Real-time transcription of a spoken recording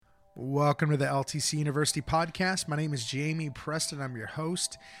Welcome to the LTC University podcast. My name is Jamie Preston. I'm your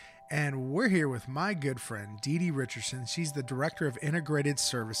host, and we're here with my good friend, DeeDee Richardson. She's the Director of Integrated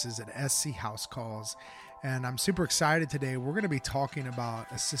Services at SC House Calls, and I'm super excited today. We're going to be talking about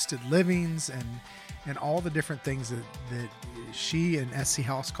assisted livings and all the different things that she and SC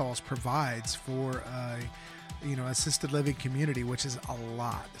House Calls provides for assisted living community, which is a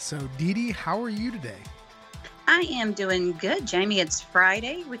lot. So, DeeDee, how are you today? I am doing good, Jamie. It's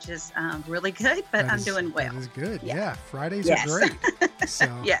Friday, which is really good, but I'm doing well. That is good. Yeah. Fridays are great.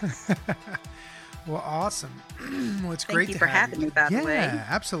 So, yes. Well, awesome. Well, it's Thank great you to for have having me, by the way. Yeah,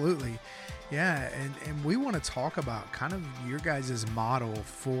 absolutely. Yeah, and we want to talk about kind of your guys' model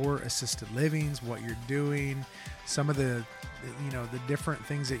for assisted livings, what you're doing, some of the different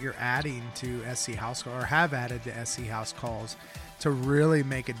things that you're adding to SC House or have added to SC House Calls to really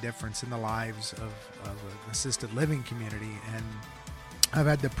make a difference in the lives of an assisted living community. And I've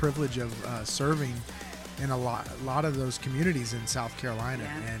had the privilege of serving in a lot of those communities in South Carolina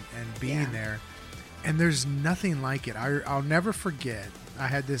and being there. And there's nothing like it. I'll never forget. I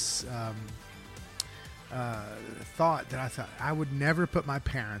had this thought that I thought I would never put my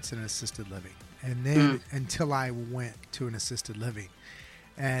parents in an assisted living. And then until I went to an assisted living.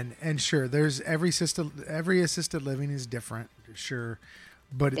 And sure, there's every assisted living is different, sure,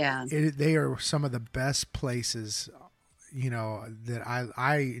 but they are some of the best places, that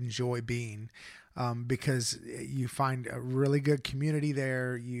I enjoy being, because you find a really good community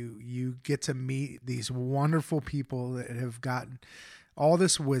there. You get to meet these wonderful people that have gotten all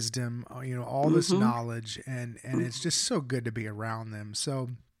this wisdom, all this knowledge, and it's just so good to be around them. So.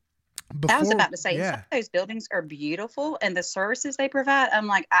 I was about to say, some of those buildings are beautiful, and the services they provide, I'm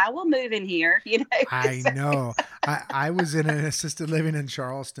like, I will move in here. I know. I was in an assisted living in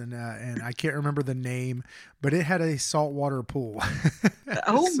Charleston, and I can't remember the name, but it had a saltwater pool.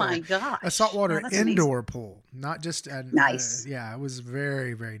 Oh my gosh! A saltwater indoor pool, not just nice. It was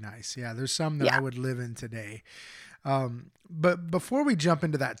very, very nice. Yeah, there's some that I would live in today. But before we jump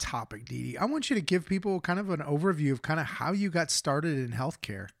into that topic, DeeDee, I want you to give people kind of an overview of kind of how you got started in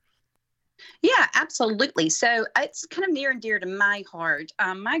healthcare. Yeah, absolutely. So it's kind of near and dear to my heart.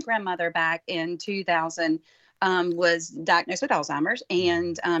 My grandmother back in 2000 was diagnosed with Alzheimer's,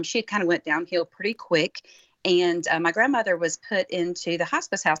 and she kind of went downhill pretty quick. And my grandmother was put into the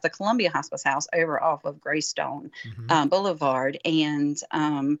hospice house, the Columbia Hospice House over off of Greystone Boulevard. And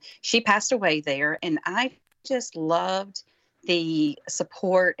she passed away there. And I just loved the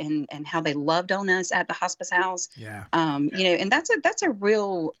support and how they loved on us at the hospice house. Yeah. And that's a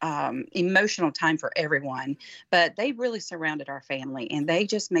real emotional time for everyone, but they really surrounded our family, and they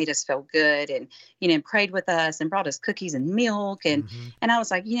just made us feel good, and, prayed with us and brought us cookies and milk. And, and I was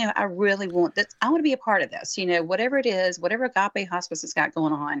like, I really want that. I want to be a part of this, whatever it is, whatever Agape Hospice has got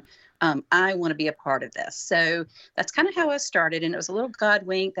going on. I want to be a part of this. So that's kind of how I started. And it was a little God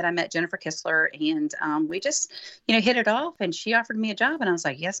wink that I met Jennifer Kistler, and we just, hit it off, and she offered me a job, and I was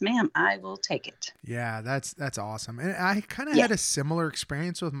like, yes, ma'am, I will take it. Yeah, that's awesome. And I kind of had a similar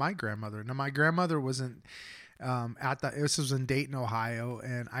experience with my grandmother. Now, my grandmother wasn't this was in Dayton, Ohio,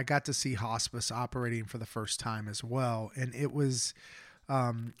 and I got to see hospice operating for the first time as well. And it was,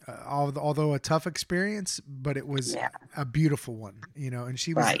 although a tough experience, but it was a beautiful one, and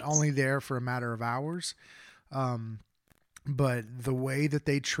she was only there for a matter of hours. But the way that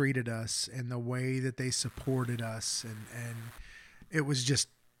they treated us and the way that they supported us, and it was just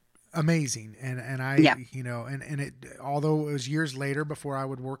amazing. And I, and it, although it was years later before I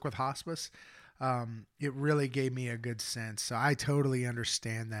would work with hospice, it really gave me a good sense. So I totally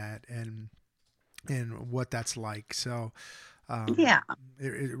understand that and what that's like. So,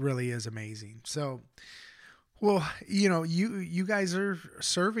 it really is amazing. So, well, you guys are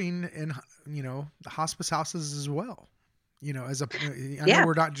serving in, the hospice houses as well. I know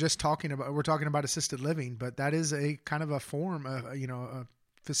we're not just talking about assisted living, but that is a kind of a form of, a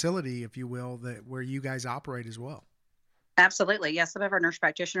facility, if you will, where you guys operate as well. Absolutely. Yeah. Some of our nurse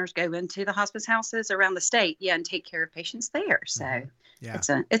practitioners go into the hospice houses around the state. Yeah. And take care of patients there. So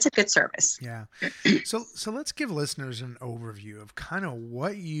it's a good service. Yeah. So let's give listeners an overview of kind of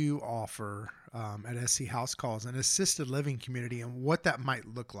what you offer at SC House Calls, an assisted living community, and what that might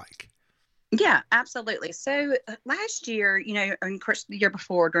look like. Yeah, absolutely. So last year, and of course the year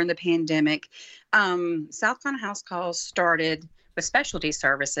before during the pandemic, South Carolina House Calls started with specialty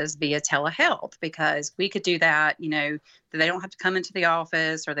services via telehealth, because we could do that, that they don't have to come into the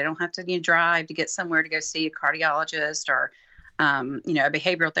office, or they don't have to drive to get somewhere to go see a cardiologist, or a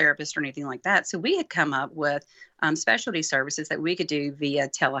behavioral therapist or anything like that. So we had come up with specialty services that we could do via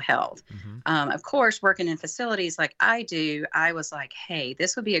telehealth. Mm-hmm. Of course, working in facilities like I do, I was like, hey,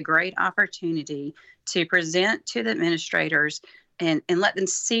 this would be a great opportunity to present to the administrators and let them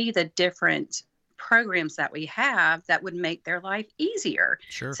see the different programs that we have that would make their life easier.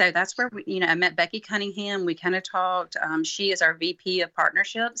 Sure. So that's where I met Becky Cunningham. We kind of talked. She is our VP of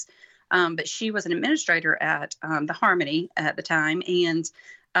partnerships, but she was an administrator at the Harmony at the time, and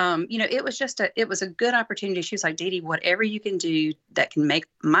it was a good opportunity. She was like, DeeDee, whatever you can do that can make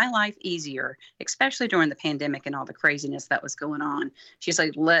my life easier, especially during the pandemic and all the craziness that was going on. She's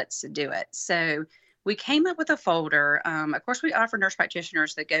like, let's do it. So we came up with a folder. Of course, we offer nurse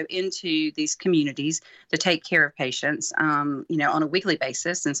practitioners that go into these communities to take care of patients, on a weekly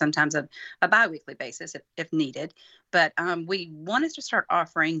basis and sometimes a biweekly basis if needed. But we wanted to start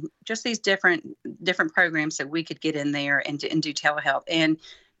offering just these different programs that we could get in there and do telehealth and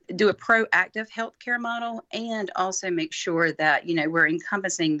do a proactive healthcare model, and also make sure that we're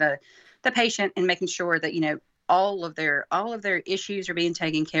encompassing the patient and making sure that all of their issues are being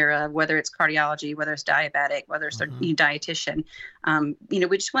taken care of, whether it's cardiology, whether it's diabetic, whether it's their dietitian.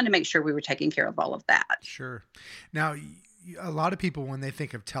 We just wanted to make sure we were taking care of all of that. Sure. Now, a lot of people, when they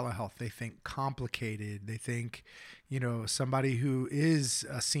think of telehealth, they think complicated. They think, somebody who is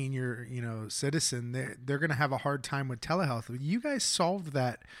a senior, citizen, they're going to have a hard time with telehealth. You guys solved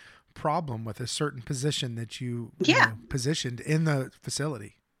that problem with a certain position that you positioned in the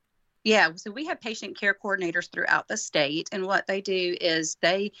facility. Yeah, so we have patient care coordinators throughout the state, and what they do is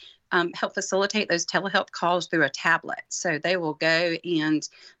they help facilitate those telehealth calls through a tablet. So they will go and,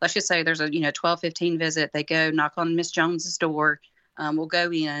 let's just say there's a 12:15 visit. They go knock on Miss Jones's door. We'll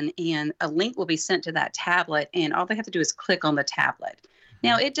go in, and a link will be sent to that tablet, and all they have to do is click on the tablet.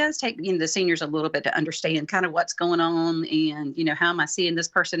 Now, it does take the seniors a little bit to understand kind of what's going on and, how am I seeing this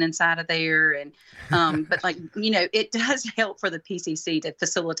person inside of there? And, but it does help for the PCC to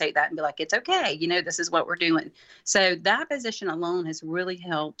facilitate that and be like, it's okay. This is what we're doing. So that position alone has really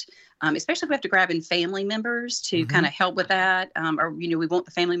helped, especially if we have to grab in family members to kind of help with that. Or, we want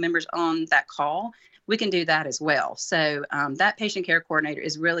the family members on that call. We can do that as well. So that patient care coordinator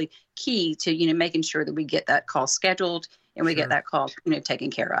is really key to, making sure that we get that call scheduled and we get that call, taken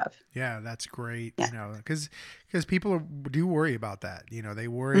care of. Yeah, that's great. Yeah. Because people do worry about that. They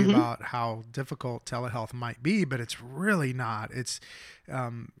worry about how difficult telehealth might be, but it's really not. It's,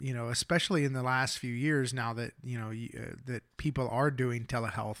 especially in the last few years now that, that people are doing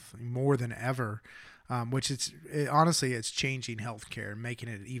telehealth more than ever. Which honestly, it's changing healthcare, making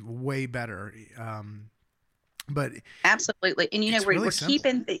it even way better. But absolutely, and we're really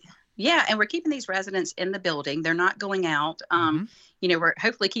keeping we're keeping these residents in the building. They're not going out. We're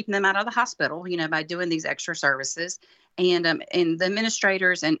hopefully keeping them out of the hospital, by doing these extra services. And the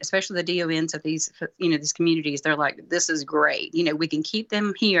administrators and especially the DONs of these, these communities, they're like, this is great. We can keep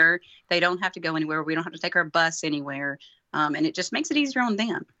them here. They don't have to go anywhere. We don't have to take our bus anywhere. And it just makes it easier on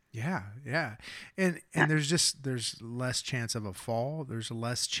them. Yeah. Yeah. And there's less chance of a fall. There's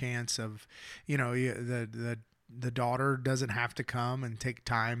less chance of, the daughter doesn't have to come and take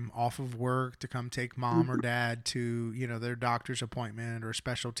time off of work to come take mom or dad to, their doctor's appointment or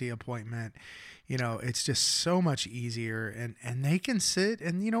specialty appointment. It's just so much easier, and they can sit,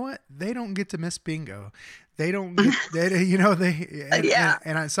 and you know what? They don't get to miss bingo. They don't get,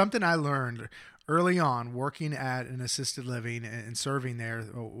 and something I learned early on working at an assisted living and serving there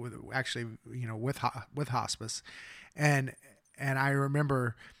with hospice. And I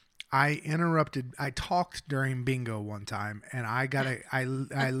remember I talked during bingo one time, and I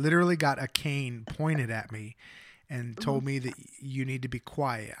literally got a cane pointed at me and told me that you need to be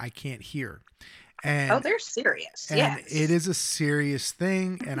quiet. I can't hear. And, they're serious. And yes. It is a serious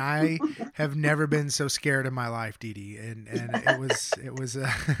thing, and I have never been so scared in my life, DeeDee. And it was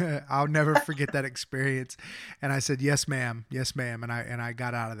I'll never forget that experience. And I said, "Yes, ma'am. Yes, ma'am." And I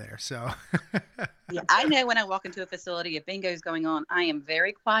got out of there. So yeah, I know when I walk into a facility, if bingo's going on, I am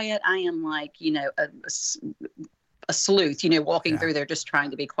very quiet. I am like, a sleuth, walking through there just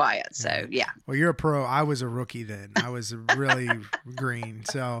trying to be quiet. So, yeah. Well, you're a pro. I was a rookie then. I was really green.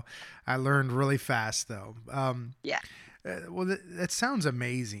 So I learned really fast, though. Well, that sounds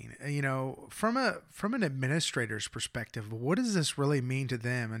amazing. From an administrator's perspective, what does this really mean to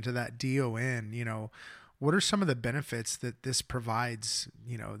them and to that DON? What are some of the benefits that this provides,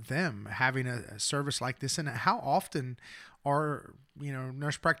 them having a service like this? And how often are,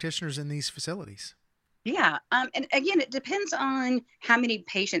 nurse practitioners in these facilities? Yeah. And again, it depends on how many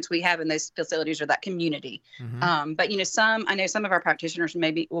patients we have in those facilities or that community. Mm-hmm. But, I know some of our practitioners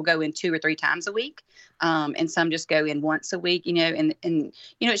maybe will go in 2 or 3 times a week. And some just go in once a week, and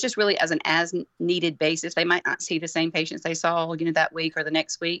it's just really as needed basis. They might not see the same patients they saw, that week or the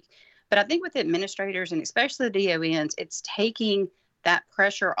next week. But I think with the administrators and especially the DONs, it's taking that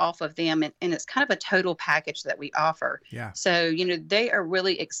pressure off of them. And it's kind of a total package that we offer. Yeah. So, they are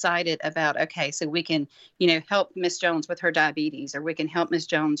really excited about, okay, so we can, help Miss Jones with her diabetes, or we can help Miss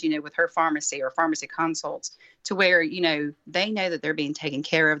Jones, with her pharmacy or pharmacy consults, to where, they know that they're being taken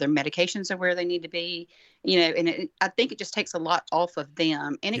care of, their medications are where they need to be, and I think it just takes a lot off of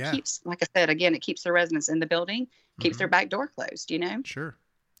them. And it keeps, like I said, again, it keeps the residents in the building, keeps their back door closed, Sure.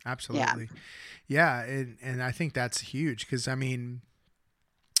 Absolutely. Yeah. And I think that's huge because, I mean,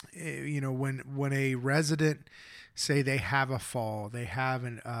 when a resident, say they have a fall, they have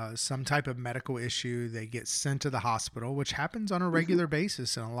some type of medical issue, they get sent to the hospital, which happens on a regular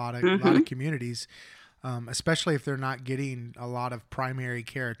basis in a lot of communities, especially if they're not getting a lot of primary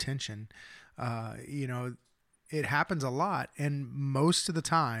care attention. It happens a lot, and most of the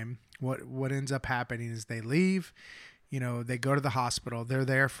time, what ends up happening is they leave. They go to the hospital. They're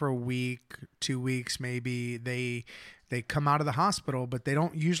there for a week, 2 weeks, maybe. They come out of the hospital, but they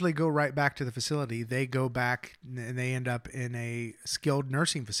don't usually go right back to the facility. They go back and they end up in a skilled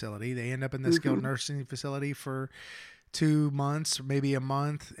nursing facility. They end up in the skilled nursing facility for 2 months, maybe a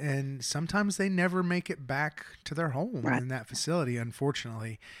month. And sometimes they never make it back to their home in that facility,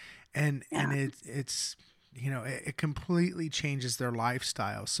 unfortunately. And it's it completely changes their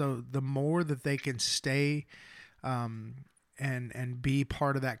lifestyle. So the more that they can stay and be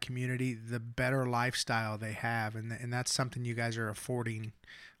part of that community, the better lifestyle they have. And that's something you guys are affording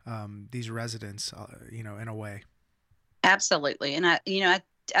these residents, in a way. Absolutely. And I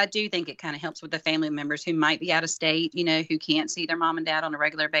do think it kind of helps with the family members who might be out of state, who can't see their mom and dad on a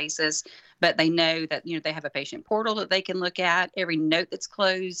regular basis, but they know that, they have a patient portal that they can look at, every note that's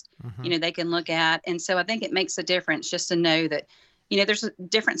closed, they can look at. And so I think it makes a difference just to know that, there's a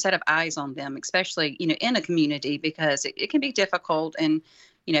different set of eyes on them, especially, in a community, because it can be difficult and,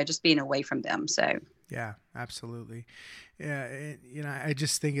 just being away from them. So. Yeah, absolutely. Yeah. I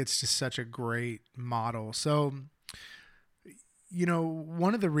just think it's just such a great model. So,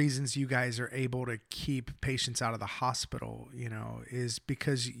 one of the reasons you guys are able to keep patients out of the hospital, is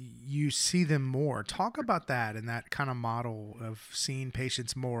because you see them more. Talk about that and that kind of model of seeing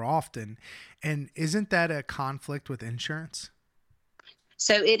patients more often. And isn't that a conflict with insurance?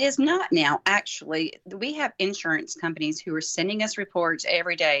 So it is not now. Actually, we have insurance companies who are sending us reports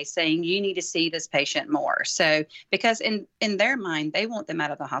every day saying you need to see this patient more. So because in their mind, they want them out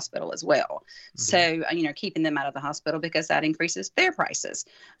of the hospital as well. So, keeping them out of the hospital because that increases their prices.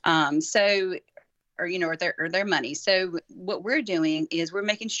 Or their money. So what we're doing is we're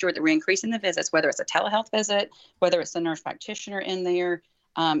making sure that we're increasing the visits, whether it's a telehealth visit, whether it's a nurse practitioner in there,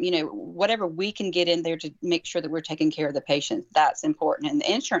 whatever we can get in there to make sure that we're taking care of the patient, that's important. And the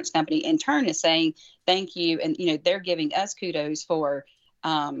insurance company in turn is saying, thank you. And, they're giving us kudos for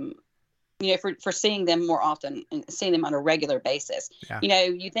seeing them more often and seeing them on a regular basis. Yeah.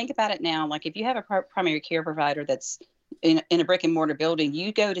 You think about it now, like if you have a primary care provider that's in a brick and mortar building,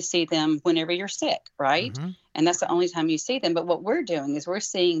 you go to see them whenever you're sick, right? And that's the only time you see them. But what we're doing is we're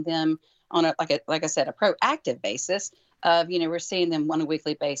seeing them on a proactive basis of, we're seeing them on a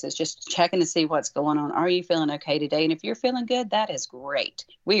weekly basis, just checking to see what's going on. Are you feeling okay today? And if you're feeling good, that is great.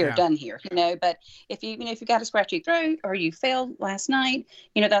 We are done here, but if you got a scratchy throat or you failed last night,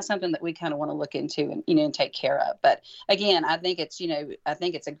 that's something that we kind of want to look into and, and take care of. But again, I think it's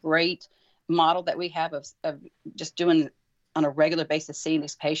a great model that we have of just doing on a regular basis, seeing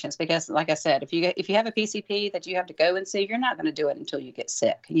these patients, because like I said, if you have a PCP that you have to go and see, you're not going to do it until you get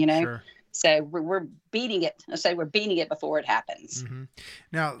sick, Sure. So we're beating it. Let's say we're beating it before it happens.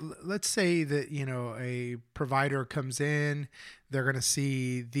 Now, let's say that, a provider comes in, they're going to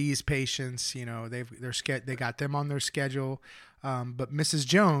see these patients, they got them on their schedule. But Mrs.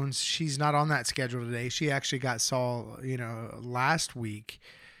 Jones, she's not on that schedule today. She actually got saw, last week,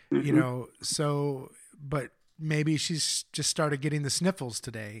 but maybe she's just started getting the sniffles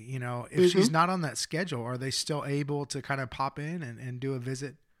today. If she's not on that schedule, are they still able to kind of pop in and do a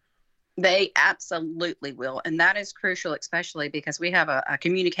visit? They absolutely will. And that is crucial, especially because we have a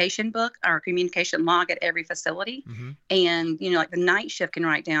communication book or a communication log at every facility. And, like the night shift can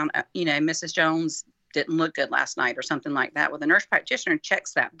write down, Mrs. Jones didn't look good last night or something like that. Well, the nurse practitioner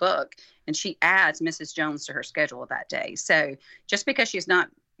checks that book and she adds Mrs. Jones to her schedule that day. So just because she's not,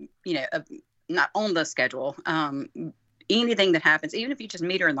 not on the schedule, anything that happens, even if you just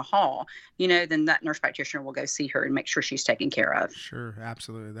meet her in the hall, then that nurse practitioner will go see her and make sure she's taken care of. Sure,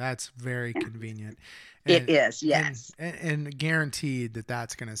 absolutely. That's very convenient. It And, is, yes. and guaranteed that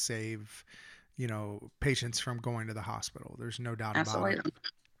that's going to save, patients from going to the hospital. There's no doubt about it. Absolutely.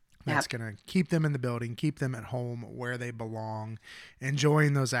 That's going to keep them in the building, keep them at home where they belong,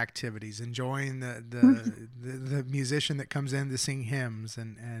 enjoying those activities, enjoying the musician that comes in to sing hymns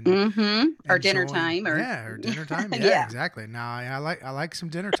or dinner time, or dinner time. Yeah, exactly. Now I like some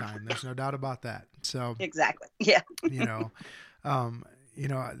dinner time. There's no doubt about that. So exactly. Yeah.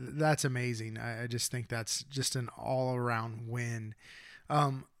 That's amazing. I just think that's just an all around win.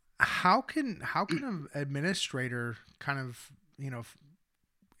 How can an administrator kind of,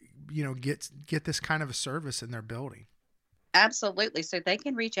 get this kind of a service in their building? Absolutely. So they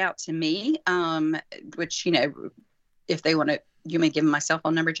can reach out to me, which, if they want to, you may give them my cell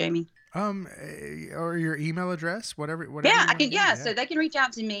phone number, Jamie. Or your email address, whatever. Yeah, I can. Yeah. So they can reach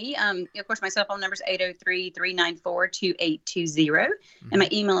out to me. Of course, my cell phone number is 803-394-2820. And my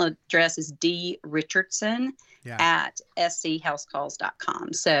email address is drichardson at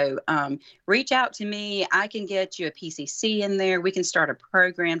schousecalls.com. So reach out to me. I can get you a PCC in there. We can start a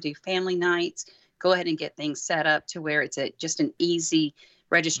program, do family nights, go ahead and get things set up to where it's just an easy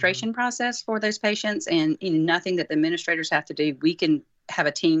registration process for those patients, and nothing that the administrators have to do. We can have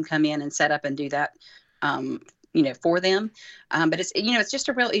a team come in and set up and do that, for them. But it's just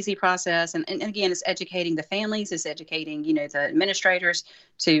a real easy process. And again, it's educating the families, it's educating, the administrators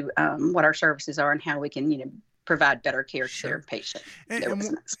to what our services are and how we can, provide better care to their patients.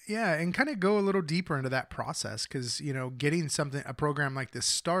 And kind of go a little deeper into that process, because, getting a program like this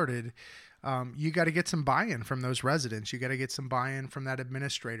started, you got to get some buy-in from those residents. You got to get some buy-in from that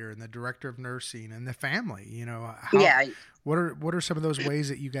administrator and the director of nursing and the family. What are some of those ways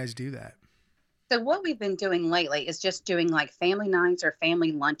that you guys do that? So what we've been doing lately is just doing like family nights or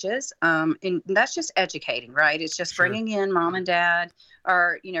family lunches. And that's just educating, right? It's just bringing in mom and dad,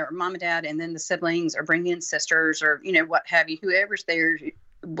 or mom and dad, and then the siblings, or bringing in sisters, or, what have you, whoever's there,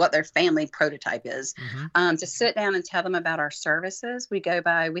 what their family prototype is, to sit down and tell them about our services. We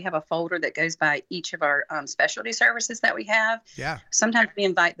have a folder that goes by each of our specialty services that we have. Yeah. Sometimes we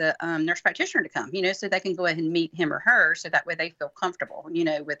invite the nurse practitioner to come, so they can go ahead and meet him or her, so that way they feel comfortable,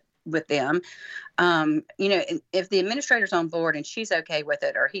 with them. If the administrator's on board and she's okay with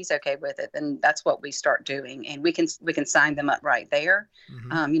it, or he's okay with it, then that's what we start doing. And we can sign them up right there.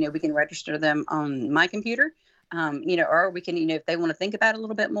 We can register them on my computer. Or we can, if they want to think about it a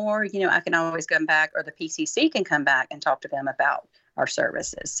little bit more, I can always come back, or the PCC can come back and talk to them about our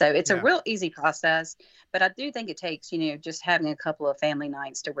services. So it's a real easy process, but I do think it takes, just having a couple of family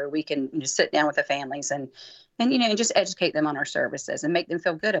nights to where we can just sit down with the families and just educate them on our services and make them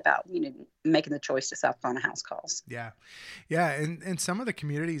feel good about, making the choice to South Carolina House Calls. Yeah. Yeah. And some of the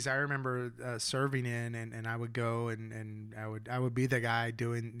communities I remember serving in, and I would go and I would be the guy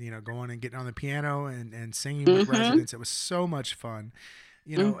doing, going and getting on the piano and singing with residents. It was so much fun,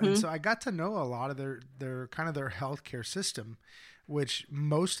 and so I got to know a lot of their kind of their healthcare system, which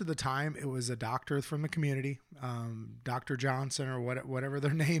most of the time it was a doctor from the community, Dr. Johnson or whatever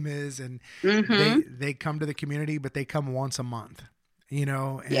their name is. And they come to the community, but they come once a month,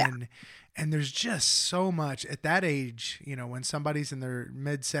 and there's just so much at that age, when somebody's in their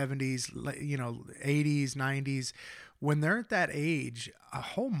mid 70s, 80s, 90s, when they're at that age, a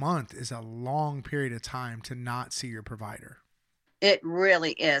whole month is a long period of time to not see your provider. It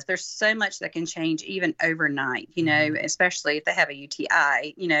really is. There's so much that can change even overnight, especially if they have a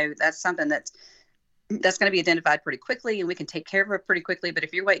UTI, that's something that's going to be identified pretty quickly, and we can take care of it pretty quickly. But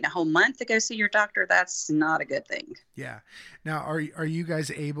if you're waiting a whole month to go see your doctor, that's not a good thing. Yeah. Now, are you guys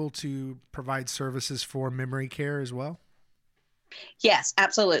able to provide services for memory care as well? Yes,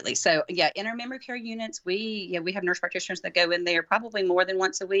 absolutely. So in our memory care units, we have nurse practitioners that go in there probably more than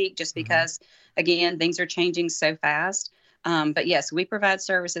once a week, just because, again, things are changing so fast. But yes, we provide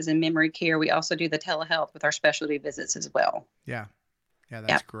services in memory care. We also do the telehealth with our specialty visits as well. Yeah. Yeah,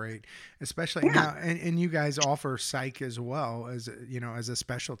 that's great. Especially now, and you guys offer psych as well as, as a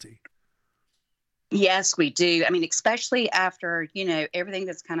specialty. Yes, we do. I mean, especially after, everything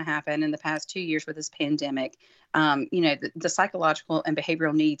that's kind of happened in the past 2 years with this pandemic, the psychological and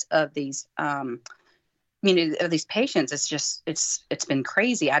behavioral needs of these, of these patients, it's been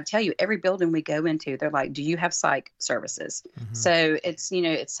crazy. I tell you, every building we go into, they're like, do you have psych services? So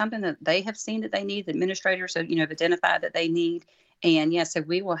it's something that they have seen that they need, the administrators have, have identified that they need. And so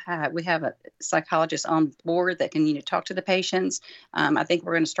we have a psychologist on board that can, talk to the patients. I think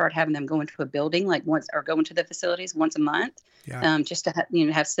we're going to start having them go into a building go into the facilities once a month, just to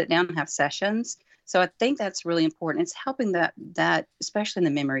have sit down and have sessions. So I think that's really important. It's helping that especially in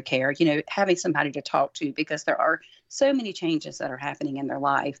the memory care, having somebody to talk to, because there are so many changes that are happening in their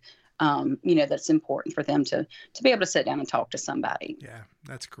life. That's important for them to be able to sit down and talk to somebody. Yeah,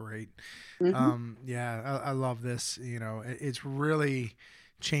 that's great. Mm-hmm. I love this. It's really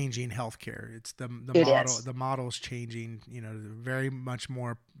changing healthcare. It's the It model. is. The model's changing. Very much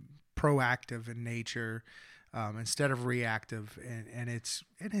more proactive in nature, instead of reactive, and it's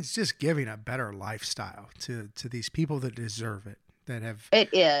just giving a better lifestyle to these people that deserve it. That have It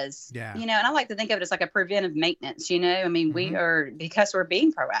is. Yeah. And I like to think of it as like a preventive maintenance. I mean, we are, because we're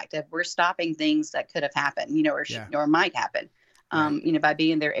being proactive, we're stopping things that could have happened, or might happen. Right. By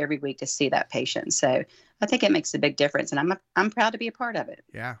being there every week to see that patient. So I think it makes a big difference, and I'm proud to be a part of it.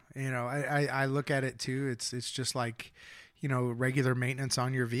 Yeah. I look at it too. It's just like, regular maintenance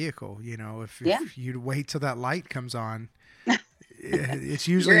on your vehicle. If you wait till that light comes on, it's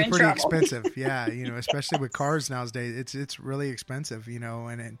usually pretty expensive. Yeah. Especially with cars nowadays, it's really expensive,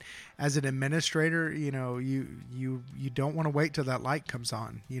 and as an administrator, you don't want to wait till that light comes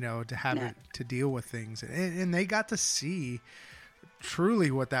on, to have it to deal with things. And they got to see truly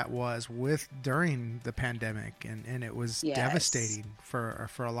what that was during the pandemic, and it was devastating for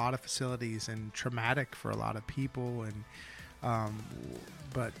a lot of facilities and traumatic for a lot of people. And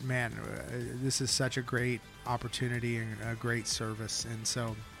but man, this is such a great opportunity and a great service. And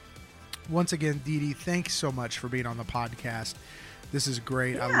so once again, DeeDee, thanks so much for being on the podcast. This is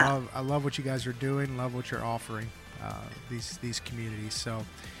great. Yeah. I love what you guys are doing, love what you're offering these communities. So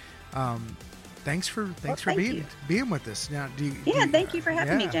thanks for being with us. Now, thank you for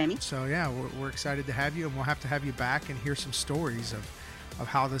having me, Jamie. So we're excited to have you, and we'll have to have you back and hear some stories of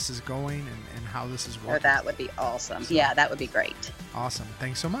how this is going and how this is working. Oh, that would be awesome. Yeah, that would be great. Awesome.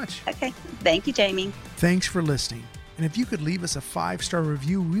 Thanks so much. Okay. Thank you, Jamie. Thanks for listening. And if you could leave us a 5-star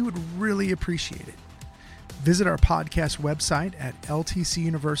review, we would really appreciate it. Visit our podcast website at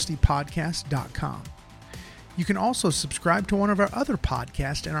ltcuniversitypodcast.com. You can also subscribe to one of our other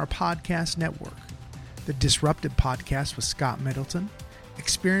podcasts in our podcast network: the Disrupted Podcast with Scott Middleton,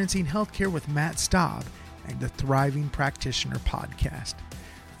 Experiencing Healthcare with Matt Staub, and the Thriving Practitioner Podcast.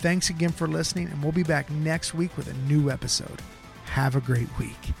 Thanks again for listening, and we'll be back next week with a new episode. Have a great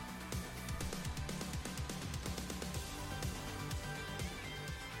week.